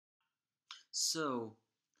So,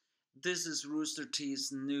 this is Rooster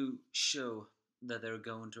Teeth's new show that they're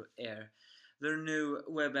going to air. Their new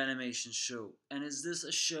web animation show. And is this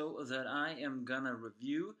a show that I am gonna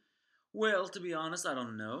review? Well, to be honest, I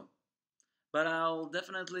don't know. But I'll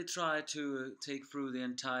definitely try to take through the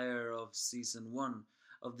entire of season 1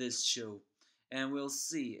 of this show. And we'll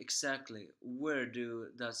see exactly where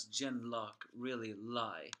does Genlock really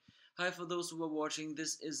lie. Hi, for those who are watching,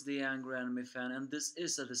 this is the Angry Anime Fan, and this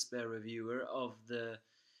is a despair reviewer of the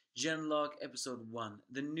Genlock Episode 1,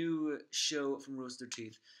 the new show from Rooster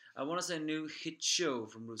Teeth. I want to say new hit show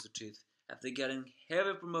from Rooster Teeth. After getting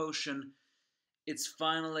heavy promotion, it's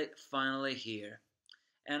finally here.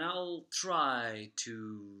 And I'll try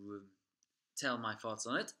to tell my thoughts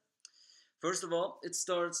on it. First of all, it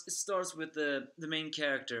starts with the main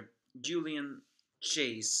character, Julian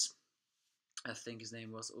Chase. I think his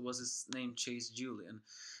name was his name Chase Julian.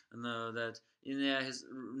 I know that yeah, his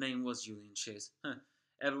name was Julian Chase. Huh.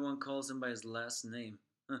 Everyone calls him by his last name.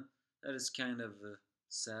 Huh. That is kind of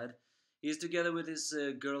sad. He's together with his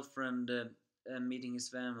girlfriend, meeting his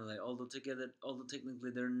family. Although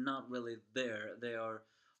technically they're not really there. They are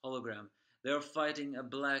hologram. They are fighting a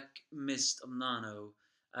black mist of nano.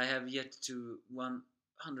 I have yet to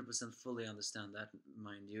 100% fully understand that,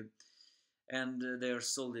 mind you. And they are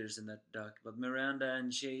soldiers in that dock. But Miranda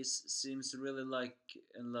and Chase seems to really like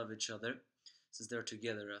and love each other, since they're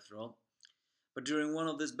together after all. But during one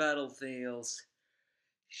of these battlefields,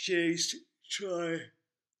 Chase tries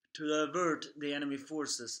to divert the enemy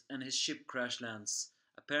forces, and his ship crash lands,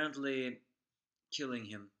 apparently killing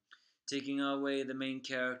him, taking away the main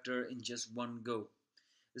character in just one go.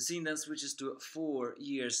 The scene then switches to 4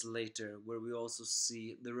 years later, where we also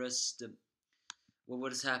see the rest.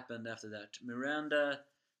 What has happened after that? Miranda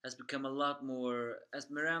has become a lot more. As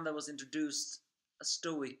Miranda was introduced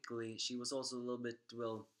stoically, she was also a little bit,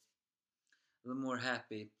 well, a little more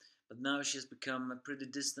happy. But now she has become pretty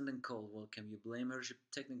distant and cold. Well, can you blame her? She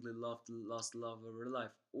technically lost the love of her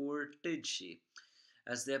life. Or did she?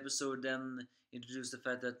 As the episode then introduced the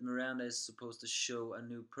fact that Miranda is supposed to show a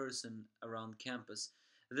new person around campus.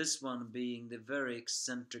 This one being the very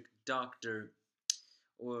eccentric doctor,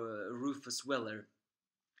 or Rufus Weller,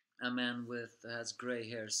 a man with has gray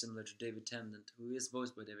hair similar to David Tennant, who is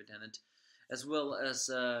voiced by David Tennant, as well as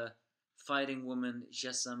fighting woman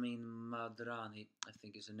Jessamine Madrani, I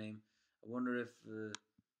think is her name. I wonder if,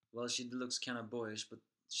 well, she looks kind of boyish, but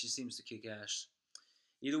she seems to kick ass.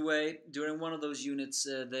 Either way, during one of those units,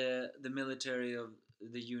 the military of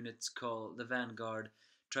the units called the Vanguard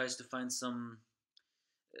tries to find some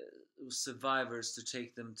survivors to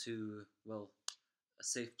take them to, well, a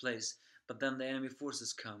safe place. But then the enemy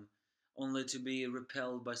forces come, only to be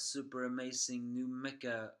repelled by super amazing new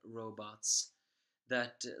mecha robots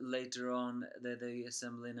that later on they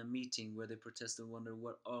assemble in a meeting where they protest and wonder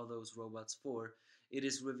what are those robots for. It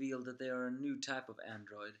is revealed that they are a new type of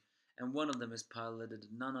android, and one of them is piloted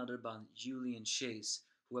none other than Julian Chase,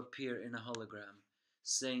 who appear in a hologram,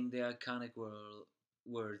 saying the iconic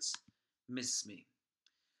words, "Miss me."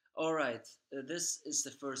 Alright, this is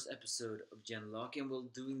the first episode of Genlock, and we're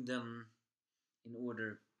doing them in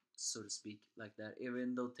order, so to speak, like that,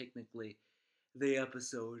 even though technically the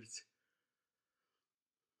episodes,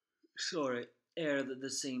 sorry, aired at the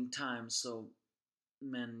same time, so,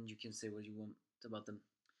 man, you can say what you want about them.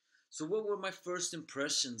 So what were my first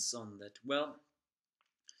impressions on that? Well,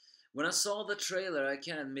 when I saw the trailer, I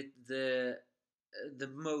can admit the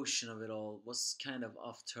motion of it all was kind of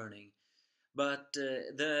off-turning. But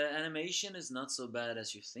the animation is not so bad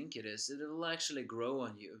as you think it is. It will actually grow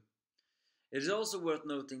on you. It is also worth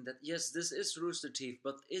noting that yes, this is Rooster Teeth,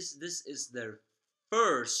 but this is their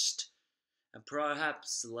first and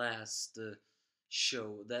perhaps last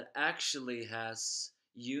show that actually has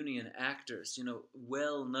union actors,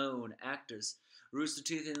 well-known actors. Rooster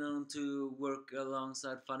Teeth is known to work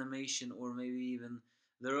alongside Funimation or maybe even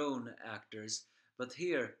their own actors, but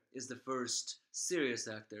here is the first serious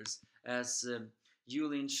actors, as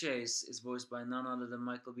Julian Chase is voiced by none other than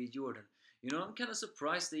Michael B. Jordan. I'm kind of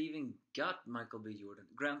surprised they even got Michael B. Jordan.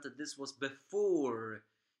 Granted, this was before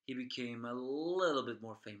he became a little bit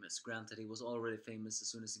more famous. Granted, he was already famous as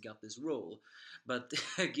soon as he got this role, but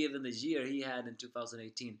given the year he had in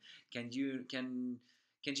 2018, can't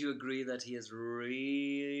you agree that he has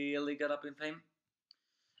really got up in fame?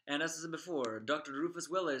 And as I said before, Dr. Rufus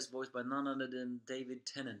Weller is voiced by none other than David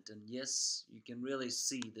Tennant, and yes, you can really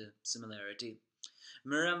see the similarity.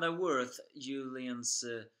 Miranda Worth, Julian's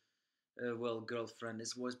girlfriend,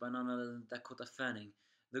 is voiced by none other than Dakota Fanning.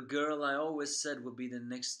 The girl I always said would be the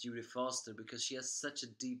next Judy Foster because she has such a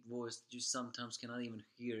deep voice that you sometimes cannot even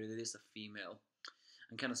hear it is a female.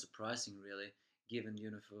 and kind of surprising, really, given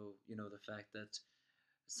the fact that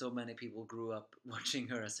so many people grew up watching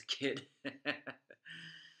her as a kid.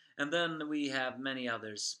 And then we have many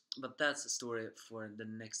others, but that's a story for the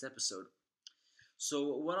next episode.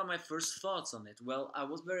 So, what are my first thoughts on it? Well, I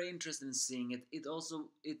was very interested in seeing it.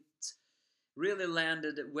 It really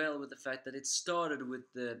landed well with the fact that it started with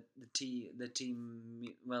the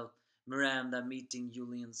team, well, Miranda meeting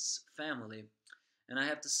Julian's family, and I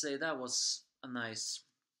have to say that was a nice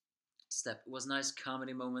step. It was nice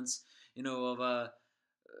comedy moments, of a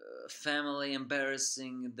family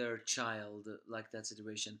embarrassing their child, like that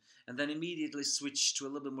situation, and then immediately switched to a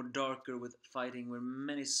little bit more darker with fighting where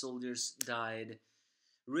many soldiers died.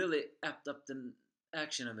 Really amped up the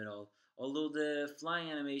action of it all. Although the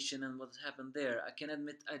flying animation and what happened there, I can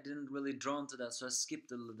admit I didn't really drawn to that, so I skipped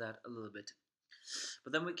that a little bit.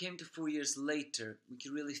 But then we came to 4 years later, we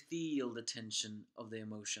could really feel the tension of the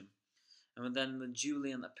emotion. And then with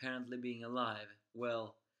Julian apparently being alive,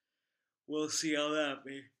 well, we'll see how that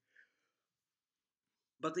be.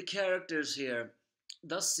 But the characters here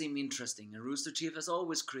does seem interesting, and Rooster Teeth has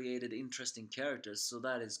always created interesting characters, so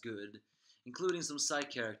that is good, including some side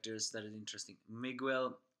characters that is interesting.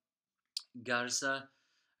 Miguel Garza,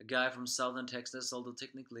 a guy from southern Texas, although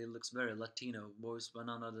technically looks very Latino, voiced by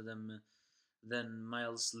none other than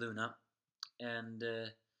Miles Luna, and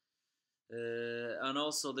and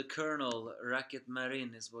also the Colonel Racket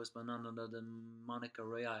Marin is voiced by none other than Monica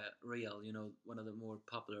Real, one of the more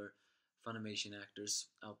popular Funimation actors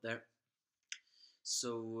out there.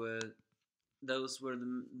 So those were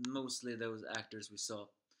mostly those actors we saw.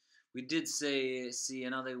 We did see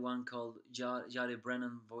another one called Yadi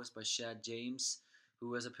Brennan, voiced by Chad James,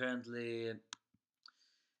 who was apparently a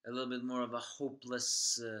little bit more of a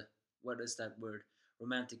hopeless, what is that word?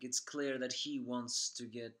 Romantic. It's clear that he wants to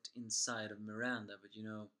get inside of Miranda, but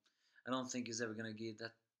I don't think he's ever gonna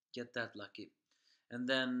get that lucky. And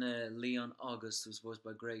then Leon August, who's voiced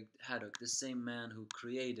by Greg Haddock, the same man who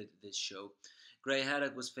created this show. Greg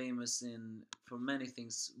Haddock was famous for many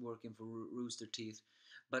things, working for Rooster Teeth.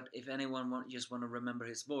 But if anyone just want to remember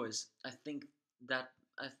his voice, I think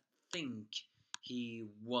he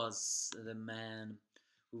was the man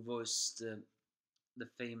who voiced the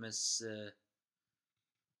famous.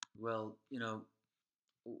 Well,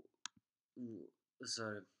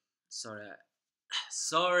 sorry, sorry,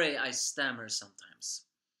 sorry, I stammer sometimes.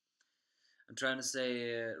 I'm trying to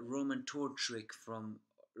say Roman Tortrick from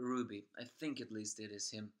Ruby. I think at least it is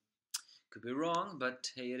him. Could be wrong, but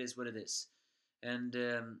hey, it is what it is. And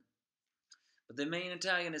but the main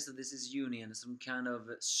antagonist of this is Union, some kind of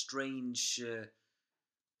strange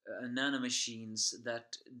nanomachines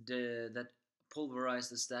that pulverize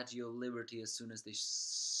the Statue of Liberty as soon as they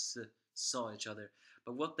saw each other.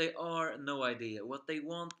 But what they are, no idea. What they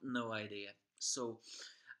want, no idea. So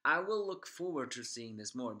I will look forward to seeing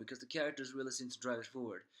this more because the characters really seem to drive it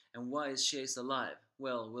forward. And why is Chase alive?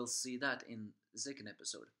 Well, we'll see that in the second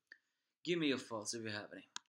episode. Give me your thoughts if you have any.